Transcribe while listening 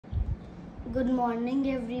Good morning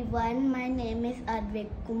everyone. My name is Advik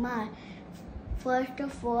Kumar. First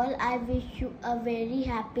of all, I wish you a very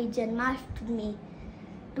happy Janmashtami.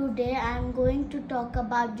 Today I am going to talk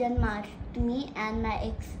about Janmashtami and my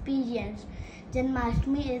experience.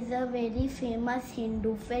 Janmashtami is a very famous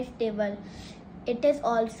Hindu festival. It is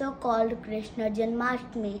also called Krishna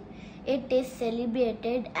Janmashtami. It is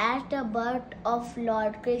celebrated as the birth of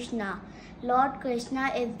Lord Krishna. Lord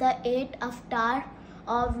Krishna is the eighth avatar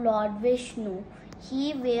of Lord Vishnu.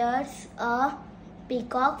 He wears a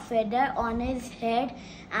peacock feather on his head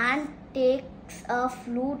and takes a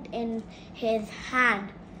flute in his hand.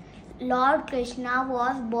 Lord Krishna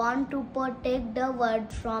was born to protect the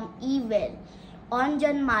world from evil. On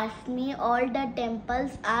Janmashtami, all the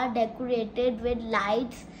temples are decorated with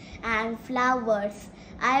lights and flowers.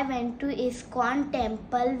 I went to ISKCON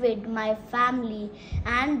temple with my family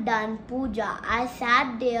and done puja. I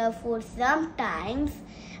sat there for some time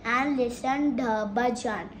and listened the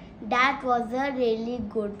bhajan. That was a really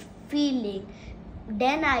good feeling.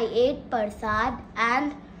 Then I ate prasad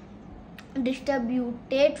and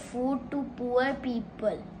distributed food to poor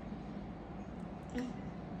people.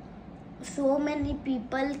 So many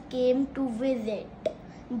people came to visit.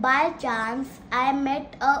 By chance, I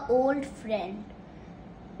met an old friend.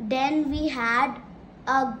 Then we had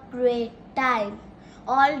a great time.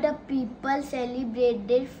 All the people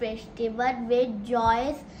celebrated festival with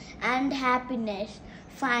joy and happiness.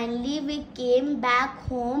 Finally, we came back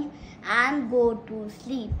home and go to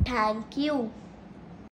sleep. Thank you.